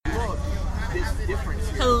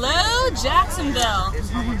Hello, Jacksonville.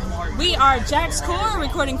 We are Jack's Core,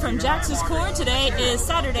 recording from Jax's Core. Today is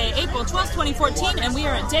Saturday, April 12th, 2014, and we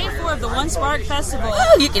are at Day 4 of the One Spark Festival.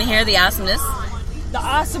 You can hear the awesomeness. The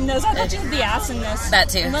awesomeness. I thought you said the awesomeness. That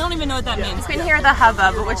too. I don't even know what that means. You can hear the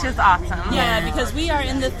hubbub, which is awesome. Yeah, because we are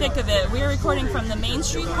in the thick of it. We are recording from the Main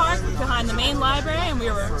Street Park behind the main library, and we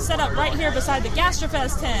were set up right here beside the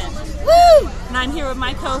GastroFest tent. Woo! And I'm here with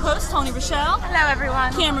my co-host, Tony Rochelle. Hello,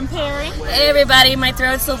 everyone. Cameron Perry. Hey, everybody. My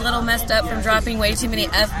throat's a little messed up from dropping way too many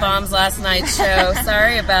F-bombs last night's show.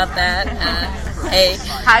 Sorry about that. Hey.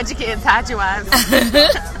 Hide your kids, hide your wives.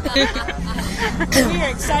 We are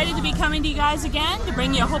excited to be coming to you guys again to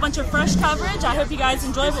bring you a whole bunch of fresh coverage. I hope you guys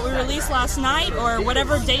enjoyed what we released last night or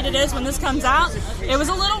whatever date it is when this comes out. It was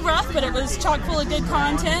a little rough, but it was chock full of good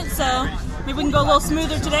content, so maybe we can go a little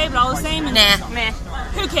smoother today, but all the same. And Nah.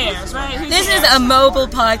 Who cares, right? This is a mobile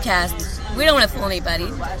podcast. We don't want to fool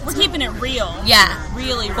anybody. We're keeping it real. Yeah.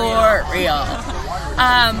 Really real. For real.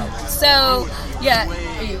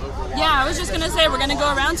 Yeah, I was just going to say, we're going to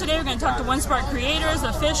go around today. We're going to talk to One Spark creators,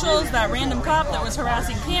 officials, that random cop that was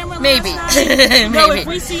harassing Cameron Maybe. last night. Maybe. No, if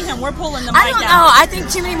we see him, we're pulling the mic out. I don't know. I think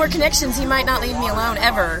too many more connections. He might not leave me alone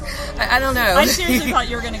ever. I don't know. I seriously thought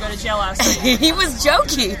you were going to go to jail last night. He was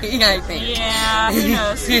joking, I think. Yeah, who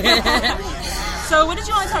knows? So what did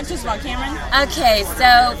you want to talk to us about, Cameron? Okay,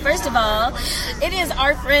 so first of all, it is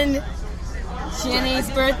our friend Jenny's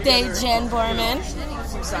birthday, Jen Borman.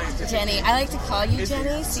 Jenny, I like to call you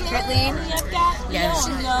Jenny secretly. Yes.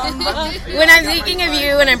 When I'm thinking of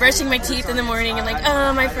you and I'm brushing my teeth in the morning, I'm like,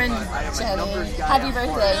 oh, my friend Jenny, happy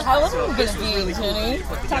birthday. How old are you going to be, Jenny?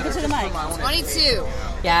 Talking to the mic. 22.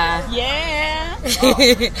 Yeah. Yeah.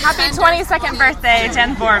 Happy 22nd birthday,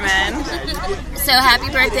 Jen Borman. So happy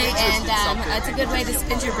birthday, and it's a good way to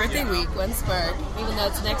spend your birthday week, One Spark. Even though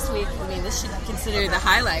it's next week, I mean, this should be considered the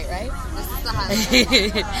highlight, right? This is the highlight.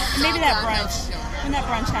 Maybe that brunch. When that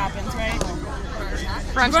brunch happens, right?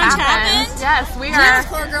 Brunch happens? Yes, we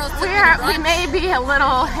may be a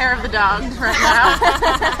little hair of the dog right now.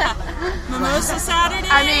 Mimosa Saturday?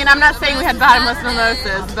 I mean, I'm not saying we had bottomless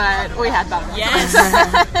mimosas, but we had bottomless Yes.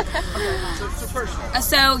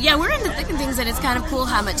 So, yeah, we're in the thick of things, and it's kind of cool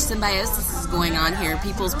how much symbiosis is going on here.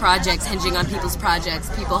 People's projects, hinging on people's projects,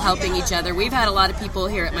 people helping each other. We've had a lot of people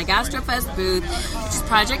here at my GastroFest booth, which is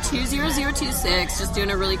Project 20026, just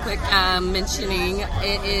doing a really quick mentioning.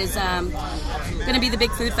 It is going to be the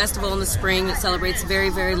big food festival in the spring that celebrates very,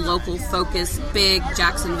 very local focus, big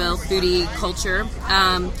Jacksonville foodie culture.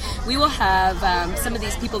 We will have some of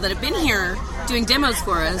these people that have been here doing demos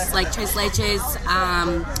for us, like Tres Leches,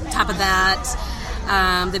 Top of That,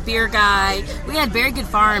 the beer guy. We had Very Good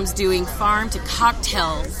Farms doing farm to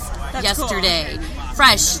cocktails yesterday. Cool.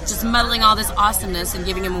 Fresh, just muddling all this awesomeness and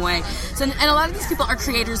giving them away. So, and a lot of these people are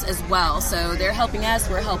creators as well. So they're helping us,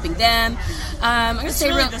 we're helping them. I'm going to say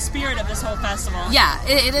really the spirit of this whole festival. Yeah,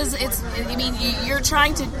 it is. I mean, you're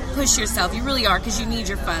trying to push yourself. You really are, because you need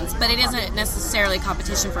your funds. But it isn't necessarily a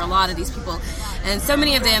competition for a lot of these people. And so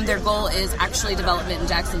many of them, their goal is actually development in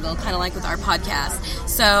Jacksonville, kind of like with our podcast.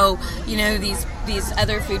 So, you know, these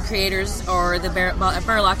other food creators or the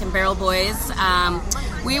Burlock and Barrel Boys,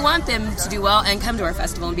 we want them to do well and come to our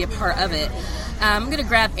festival and be a part of it. I'm going to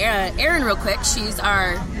grab Erin real quick. She's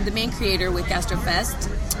the main creator with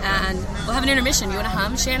GastroFest. And we'll have an intermission. You want to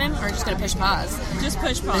hum, Shannon, or just going to push pause? Just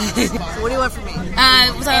push pause. So what do you want from me?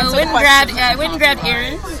 So I went and grabbed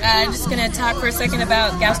Erin. I'm just going to talk for a second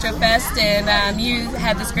about GastroFest. And you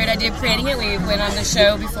had this great idea of creating it. We went on the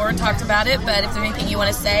show before and talked about it. But if there's anything you want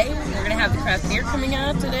to say, we're going to have the craft beer coming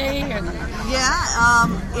out today. Yeah,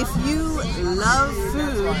 if you love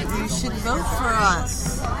food, you should vote for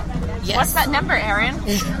us. Yes. What's that number, Erin?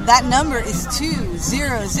 That number is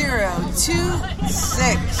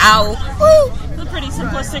 20026. Ow. Woo! It's a pretty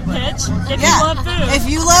simplistic pitch. If you love food. If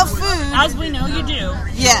you love food. As we know you do.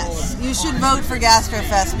 Yes, you should vote for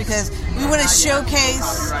GastroFest because we want to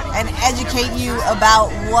showcase and educate you about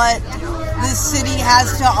what this city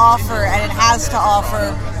has to offer, and it has to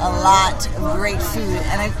offer a lot of great food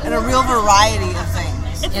and a real variety of things.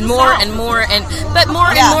 And more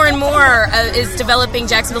is developing.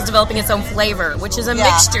 Jacksonville's developing its own flavor, which is a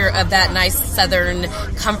mixture of that nice southern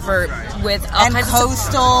comfort with all kinds of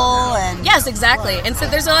coastal and yes, exactly. And so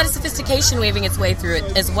there's a lot of sophistication weaving its way through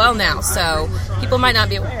it as well now. So people might not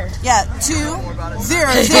be aware. Yeah,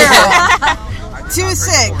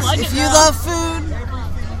 20026. If you love food,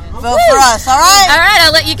 vote for us. All right. All right.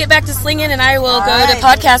 I'll let you get back to slinging, and I will go to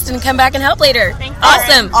podcast and come back and help later. Thank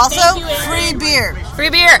Awesome. Also, Thank you, free beer. Free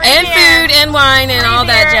beer and food and wine and all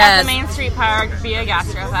that At jazz. the Main Street Park via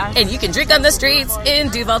GastroFest. And you can drink on the streets in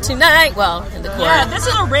Duval tonight. Well, in the court. Yeah, this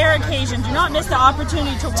is a rare occasion. Do not miss the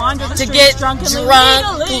opportunity to wander the To streets get drunkenly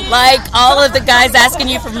drunk legally. like all of the guys asking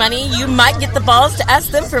you for money. You might get the balls to ask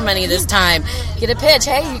them for money this time. Get a pitch.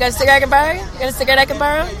 Hey, you got a cigarette I can borrow? You got a cigarette I can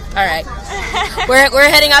borrow? All right. We're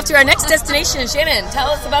heading off to our next destination. Shannon, tell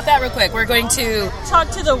us about that real quick. We're going to Talk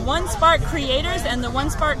to the One Spark creators and the One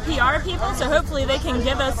Spark PR people, so hopefully they can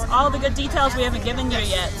give us all the good details we haven't given you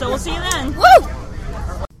yet. So we'll see you then. woo.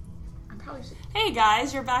 Hey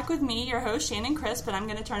guys, you're back with me, your host Shannon Crisp, and I'm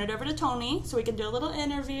going to turn it over to Tony so we can do a little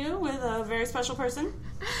interview with a very special person.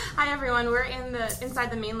 Hi everyone, we're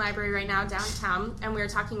inside the main library right now downtown, and we're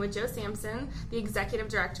talking with Joe Sampson, the executive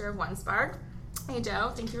director of One Spark. Hey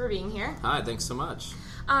Joe, thank you for being here. Hi, thanks so much.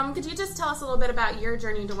 Could you just tell us a little bit about your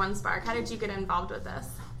journey to One Spark? How did you get involved with this?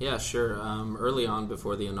 Yeah, sure. Early on,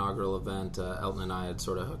 before the inaugural event, Elton and I had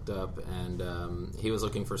sort of hooked up, and he was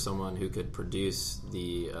looking for someone who could produce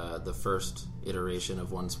the first iteration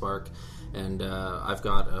of One Spark. And I've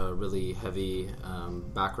got a really heavy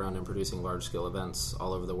background in producing large-scale events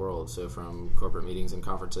all over the world. So from corporate meetings and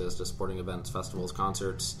conferences to sporting events, festivals,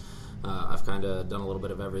 concerts. I've kind of done a little bit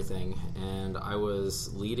of everything, and I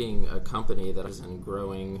was leading a company that was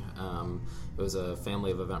growing. It was a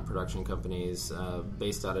family of event production companies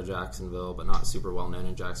based out of Jacksonville, but not super well known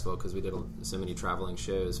in Jacksonville because we did so many traveling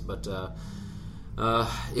shows. But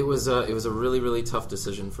it was a really, really tough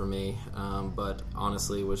decision for me, but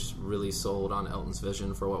honestly was really sold on Elton's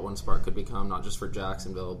vision for what One Spark could become, not just for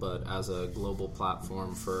Jacksonville, but as a global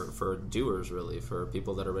platform for doers, really, for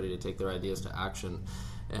people that are ready to take their ideas to action.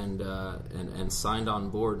 And signed on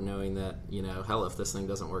board knowing that, hell, if this thing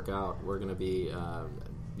doesn't work out, we're going to be,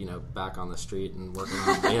 back on the street and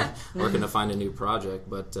working to find a new project.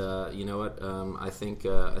 But you know what? I think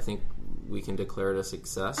we can declare it a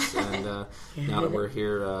success. And now that we're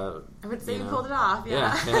here, I would say you pulled it off.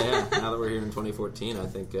 Yeah. Now that we're here in 2014, I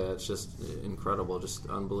think it's just incredible, just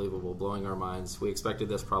unbelievable, blowing our minds. We expected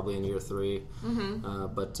this probably in year 3,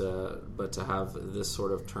 but to have this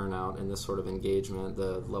sort of turnout and this sort of engagement,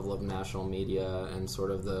 the level of national media and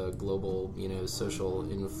sort of the global, social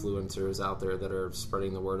influencers out there that are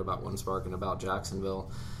spreading the word about One Spark and about Jacksonville,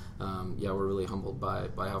 we're really humbled by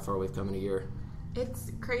how far we've come in a year.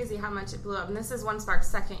 It's crazy how much it blew up. And this is One Spark's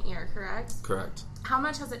second year, correct? Correct. How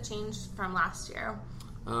much has it changed from last year?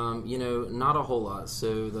 Not a whole lot.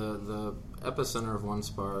 So the epicenter of One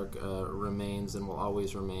Spark remains and will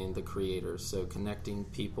always remain the creators. So connecting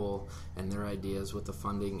people and their ideas with the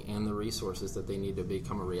funding and the resources that they need to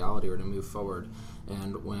become a reality or to move forward.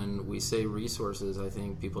 And when we say resources, I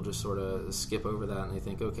think people just sort of skip over that and they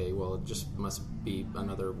think, okay, well, it just must be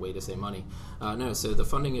another way to say money. No, so the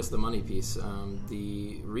funding is the money piece.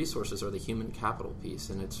 The resources are the human capital piece,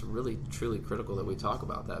 and it's really, truly critical that we talk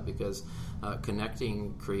about that because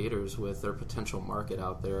connecting creators with their potential market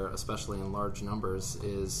out there, especially in large numbers,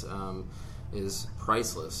 is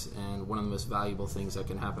priceless and one of the most valuable things that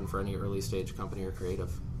can happen for any early stage company or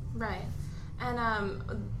creative. Right. And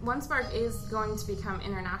One Spark is going to become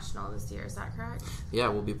international this year, is that correct? Yeah,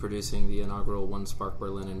 we'll be producing the inaugural One Spark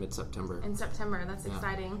Berlin in mid-September. In September, that's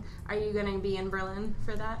exciting. Are you going to be in Berlin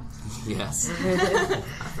for that? Yes.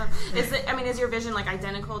 Awesome. Is your vision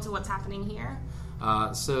identical to what's happening here?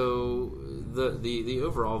 So the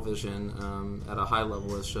overall vision at a high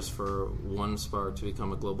level is just for One Spark to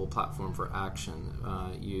become a global platform for action.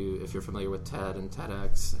 If you're familiar with TED and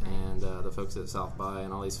TEDx and the folks at South by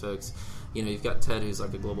and all these folks, you've got TED, who's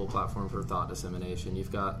like a global platform for thought dissemination.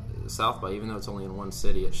 You've got South by, even though it's only in one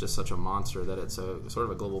city, it's just such a monster that it's a sort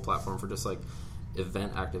of a global platform for just like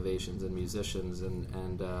event activations and musicians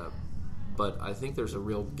but I think there's a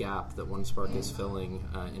real gap that One Spark is filling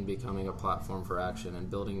in becoming a platform for action and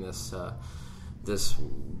building this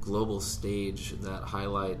global stage that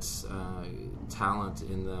highlights talent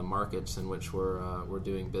in the markets in which we're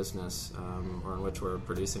doing business or in which we're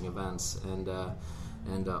producing events,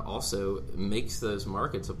 and also makes those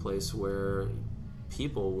markets a place where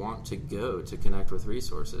people want to go to connect with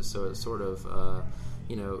resources. So it's sort of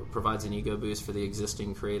provides an ego boost for the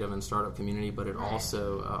existing creative and startup community, but it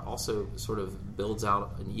also sort of builds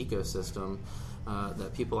out an ecosystem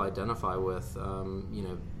that people identify with,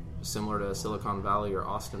 similar to Silicon Valley or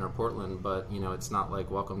Austin or Portland, but it's not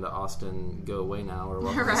like welcome to Austin, go away now, or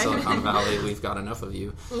welcome to Silicon Valley, we've got enough of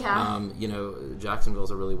you.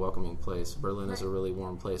 Jacksonville's a really welcoming place. Berlin is a really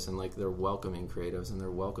warm place, and they're welcoming creatives and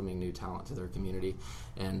they're welcoming new talent to their community.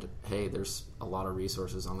 And hey, there's a lot of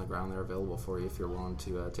resources on the ground there available for you if you're willing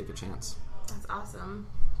to take a chance. That's awesome.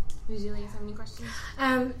 Did you ladies have any questions?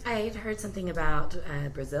 I had heard something about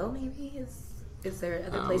Brazil, maybe. Is there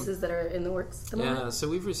other places that are in the works at the moment? Yeah, so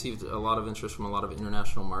we've received a lot of interest from a lot of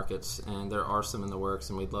international markets, and there are some in the works,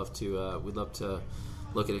 and we'd love to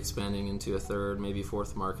look at expanding into a third, maybe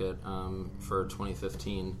fourth market for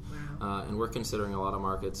 2015. Wow. And we're considering a lot of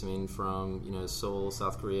markets. I mean, from Seoul,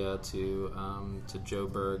 South Korea to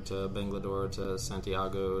Joburg, to Bangalore, to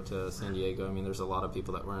Santiago, to San Diego. I mean, there's a lot of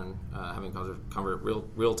people that we're having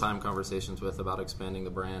real-time conversations with about expanding the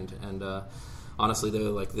brand. And honestly,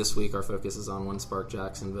 though, like this week, our focus is on One Spark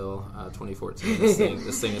Jacksonville 2014.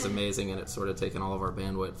 This thing is amazing, and it's sort of taken all of our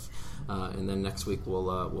bandwidth. And then next week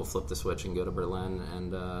we'll flip the switch and go to Berlin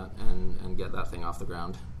and get that thing off the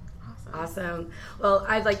ground. Awesome. Well,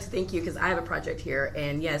 I'd like to thank you because I have a project here,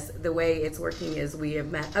 and yes, the way it's working is we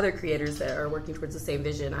have met other creators that are working towards the same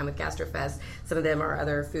vision. I'm with GastroFest. Some of them are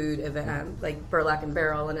other food events, like Burlap and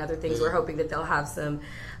Barrel and other things. We're hoping that they'll have some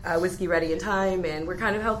whiskey ready in time, and we're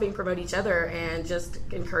kind of helping promote each other and just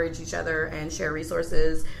encourage each other and share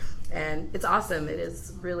resources. And it's awesome. It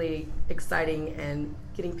is really exciting and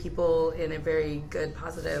getting people in a very good,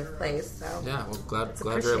 positive place. So yeah, well,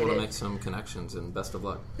 glad you're able to make some connections, and best of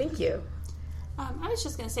luck. Thank you. I was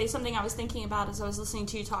just going to say something I was thinking about as I was listening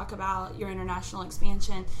to you talk about your international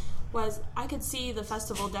expansion was I could see the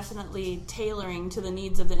festival definitely tailoring to the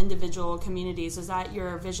needs of the individual communities. Is that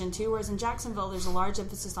your vision too? Whereas in Jacksonville, there's a large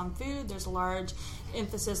emphasis on food. There's a large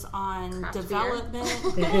emphasis on craft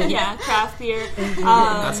development. Yeah, craft beer.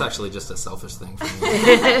 That's actually just a selfish thing for me.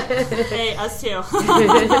 Hey, us too.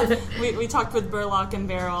 we talked with Burlock and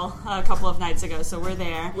Barrel a couple of nights ago, so we're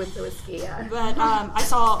there. With the whiskey, yeah. But I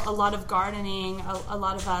saw a lot of gardening, a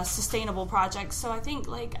lot of sustainable projects. So I think,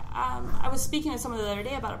 I was speaking to someone the other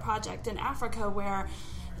day about a project in Africa where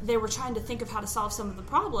they were trying to think of how to solve some of the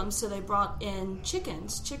problems, so they brought in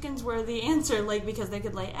chickens. Chickens were the answer, because they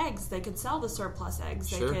could lay eggs, they could sell the surplus eggs,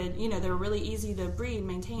 Sure. They could, they were really easy to breed,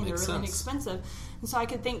 maintain, they were really inexpensive. And so I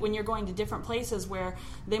could think when you're going to different places where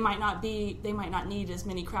they might not need as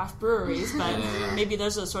many craft breweries, but maybe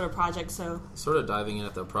those are the sort of projects. So sort of diving in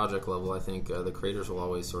at the project level, I think the creators will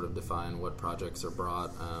always sort of define what projects are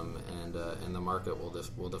brought, and the market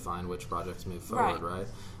will define which projects move forward, right?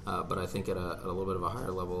 But I think at a little bit of a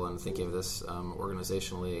higher level, and thinking of this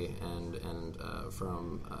organizationally and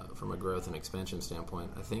from a growth and expansion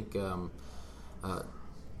standpoint, I think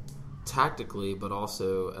tactically, but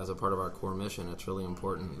also as a part of our core mission, it's really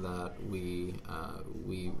important that we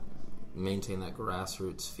maintain that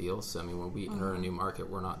grassroots feel. So I mean, when we enter a new market,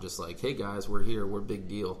 we're not just like, "Hey guys, we're here, we're big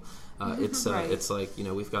deal." It's it's like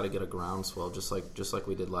we've got to get a groundswell, just like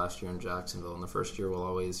we did last year in Jacksonville. And the first year we'll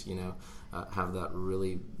always have that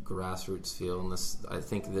really grassroots feel. And I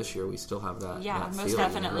think this year we still have that. Yeah, that most feel,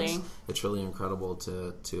 definitely. It's really incredible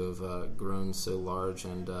to have grown so large,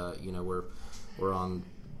 and we're on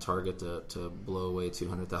target to blow away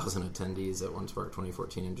 200,000 attendees at One Spark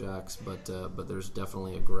 2014 in Jax, but there's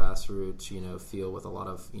definitely a grassroots feel with a lot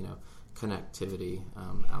of connectivity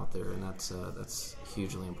out there, and that's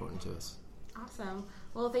hugely important to us. Awesome.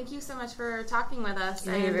 Well, thank you so much for talking with us.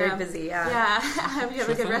 Yeah, you're very busy. Yeah. I hope you have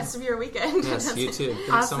a good rest of your weekend. Yes, you too.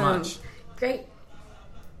 Thanks so much. Great.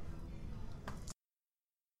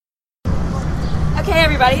 Okay,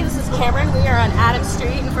 everybody, this is Cameron. We are on Adams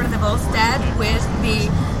Street in front of the Volstead with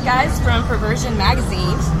the guys from Perversion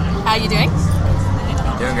Magazine. How you doing?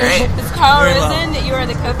 Doing great. It's Kyle Rosen. You are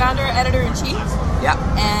the co-founder, editor-in-chief. Yep.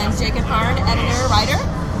 And Jacob Harn, editor-writer.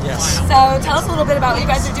 Yes. So tell us a little bit about what you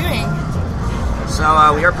guys are doing.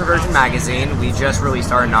 So we are Perversion Magazine. We just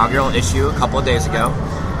released our inaugural issue a couple of days ago.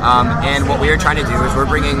 And what we are trying to do is we're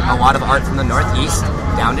bringing a lot of art from the Northeast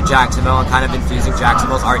down to Jacksonville and kind of infusing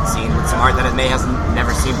Jacksonville's art scene with some art that it may has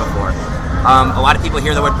never seen before. A lot of people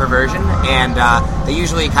hear the word perversion, and they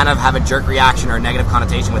usually kind of have a jerk reaction or a negative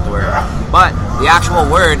connotation with the word. But the actual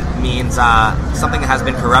word means something that has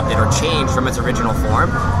been corrupted or changed from its original form.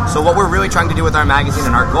 So what we're really trying to do with our magazine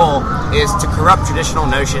and our goal is to corrupt traditional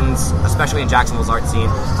notions, especially in Jacksonville's art scene,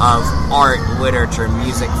 of art, literature,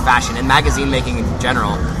 music, fashion, and magazine making in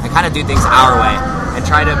general, and kind of do things our way and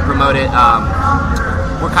try to promote it.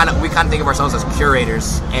 We kind of think of ourselves as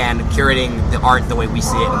curators and curating the art the way we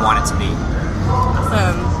see it and want it to be.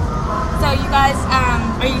 Awesome. So you guys,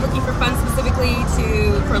 are you looking for funds specifically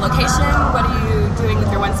for location? What are you doing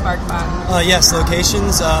with your One Spark fund? Yes,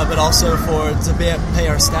 locations, but also to pay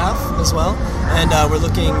our staff as well. And we're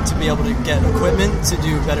looking to be able to get equipment to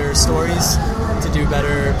do better stories, to do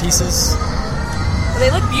better pieces. Well,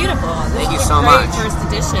 they look beautiful. Thank you so much. Great first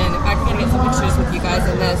edition. In fact, we're going to get some pictures with you guys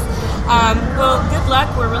in this. Well, good luck.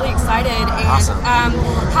 We're really excited. And, awesome.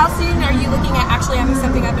 How soon are you looking at actually having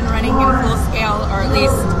something up and running in full scale, or at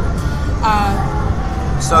least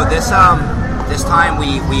So this time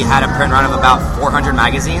we had a print run of about 400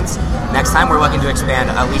 magazines. Next time we're looking to expand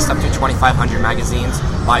at least up to 2,500 magazines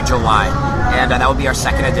by July, and that will be our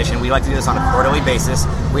second edition. We like to do this on a quarterly basis.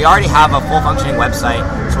 We already have a full functioning website,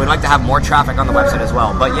 so we'd like to have more traffic on the website as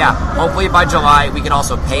well. But yeah, hopefully by July we can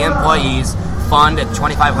also pay employees, fund a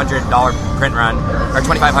 $2,500 print run, or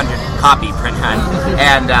 2,500 copy print run,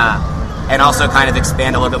 and also kind of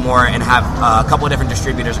expand a little bit more and have a couple of different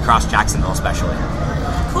distributors across Jacksonville especially.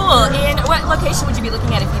 Cool. And what location would you be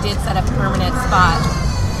looking at if you did set up a permanent spot?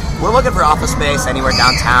 We're looking for office space anywhere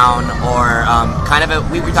downtown, or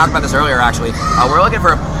we talked about this earlier actually. We're looking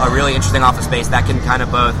for a really interesting office space that can kind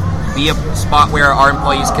of both be a spot where our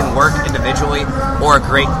employees can work individually, or a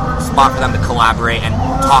great spot for them to collaborate and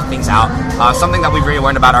talk things out. Something that we've really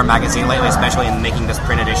learned about our magazine lately, especially in making this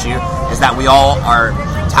printed issue, is that we all are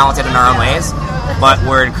talented in our own ways, but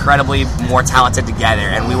we're incredibly more talented together,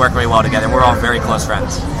 and we work really well together, and we're all very close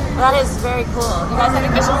friends. That is very cool. You guys have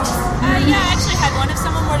any questions? Yeah, I actually had one. If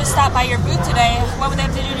someone were to stop by your booth today, what would they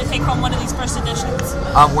have to do to take home one of these first editions?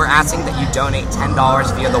 We're asking that you donate $10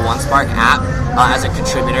 via the OneSpark app as a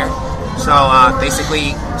contributor. So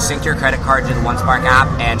basically, sync your credit card to the OneSpark app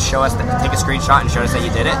and show us, take a screenshot and show us that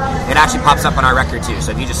you did it. It actually pops up on our record too.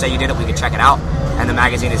 So if you just say you did it, we can check it out, and the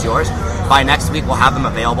magazine is yours. By next week, we'll have them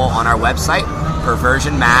available on our website,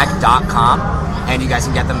 perversionmag.com, and you guys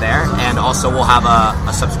can get them there. And also, we'll have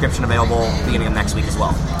a subscription available beginning of next week as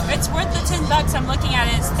well. It's worth the $10. I'm looking at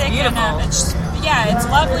it. It's thick. Beautiful. And it's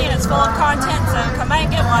lovely and it's full of content. So come by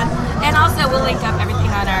and get one. And also, we'll link up everything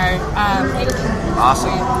on our page. Awesome.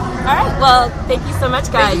 All right. Well, thank you so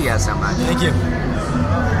much, guys. Thank you guys so much. Thank you.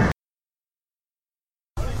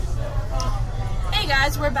 Hey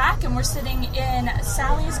guys, we're back and we're sitting in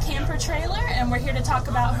Sally's camper trailer, and we're here to talk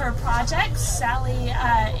about her project, Sally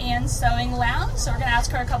Ann Sewing Lounge. So we're going to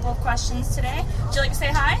ask her a couple of questions today. Would you like to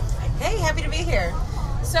say hi? Hey, happy to be here.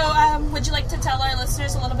 So would you like to tell our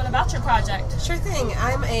listeners a little bit about your project? Sure thing.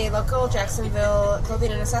 I'm a local Jacksonville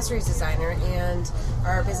clothing and accessories designer, and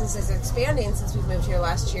our business is expanding since we've moved here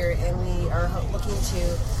last year, and we are looking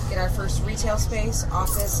to get our first retail space,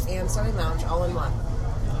 office, and sewing lounge all in one.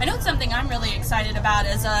 I know it's something I'm really excited about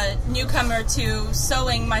as a newcomer to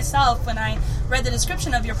sewing myself. When I read the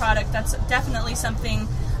description of your product, that's definitely something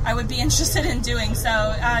I would be interested in doing.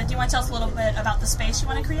 So do you want to tell us a little bit about the space you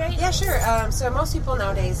want to create? Yeah, sure. So most people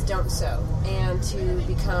nowadays don't sew, and to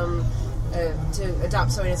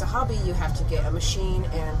adopt sewing as a hobby, you have to get a machine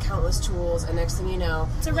and countless tools, and next thing you know,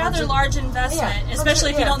 it's a rather large investment, especially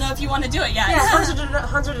if you don't know if you want to do it yet. Yeah,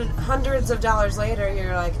 hundreds of dollars later,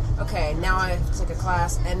 you're like, okay, now I have to take a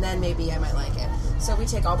class, and then maybe I might like it. So we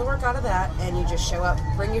take all the work out of that, and you just show up,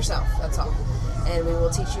 bring yourself, that's all. And we will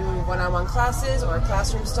teach you one-on-one classes or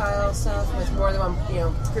classroom-style stuff with more than one,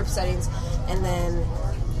 group settings, and then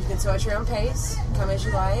you can sew at your own pace, come as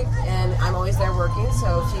you like, and I'm always there working,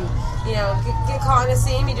 so if you get caught in a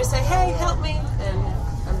seam, you just say, hey, help me, and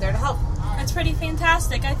I'm there to help. That's pretty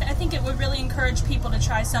fantastic. I think it would really encourage people to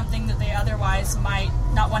try something that they otherwise might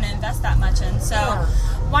not want to invest that much in. So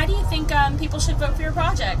why do you think people should vote for your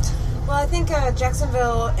project? Well, I think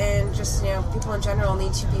Jacksonville and just people in general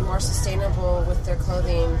need to be more sustainable with their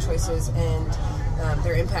clothing choices and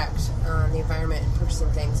their impact on the environment and purchasing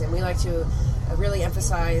things. And we like to really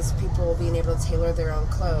emphasize people being able to tailor their own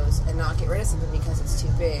clothes and not get rid of something because it's too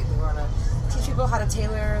big. We want to teach people how to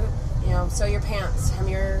tailor, sew your pants, hem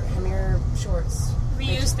your shorts.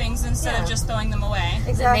 Reuse things instead of just throwing them away.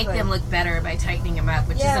 Exactly. And make them look better by tightening them up,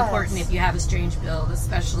 which is important if you have a strange build,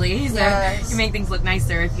 especially. So you make things look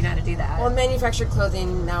nicer if you know how to do that. Well, manufactured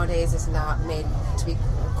clothing nowadays is not made to be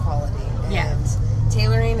quality. And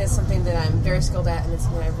tailoring is something that I'm very skilled at, and it's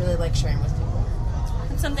something I really like sharing with people.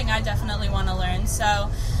 It's something I definitely want to learn. So,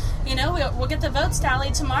 we'll get the votes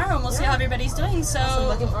tallied tomorrow, and we'll see how everybody's doing. So, awesome.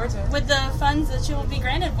 Looking forward to it. With the funds that you will be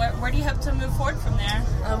granted, where do you hope to move forward from there?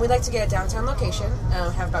 We'd like to get a downtown location,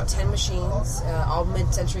 have about 10 machines, all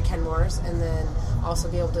mid-century Kenmores, and then also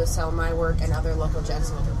be able to sell my work and other local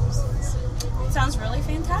Jacksonville businesses. Sounds really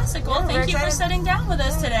fantastic. Well, thank you for sitting down with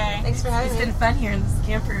us today. Thanks for having me. It's been fun here in this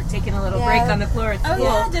camper, taking a little break on the floor. It's cool.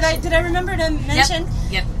 Yeah. Did I remember to mention?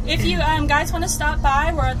 Yep. If you guys want to stop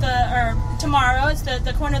by, we're at tomorrow. It's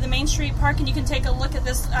the corner of the Main Street Park, and you can take a look at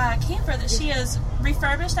this camper that she has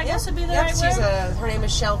refurbished. I guess would be the right word. Her name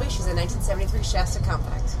is Shelby. She's a 1973 Shasta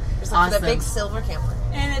Compact. Just look for the big silver camper.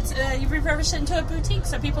 and it's you refurbished it into a boutique,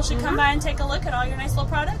 so people should come by and take a look at all your nice little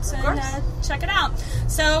products and check it out.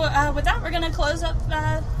 So with that, we're going to close up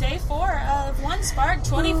day 4 of One Spark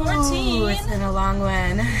 2014. Ooh, it's been a long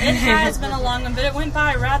one. It has been a long one, but it went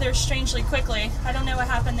by rather strangely quickly. I don't know what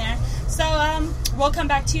happened there. So we'll come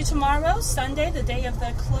back to you tomorrow, Sunday, the day of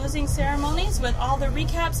the closing ceremonies, with all the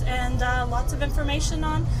recaps and lots of information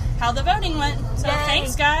on how the voting went. So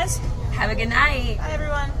thanks, guys. Have a good night. Bye,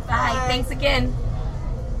 everyone. Bye. Thanks again.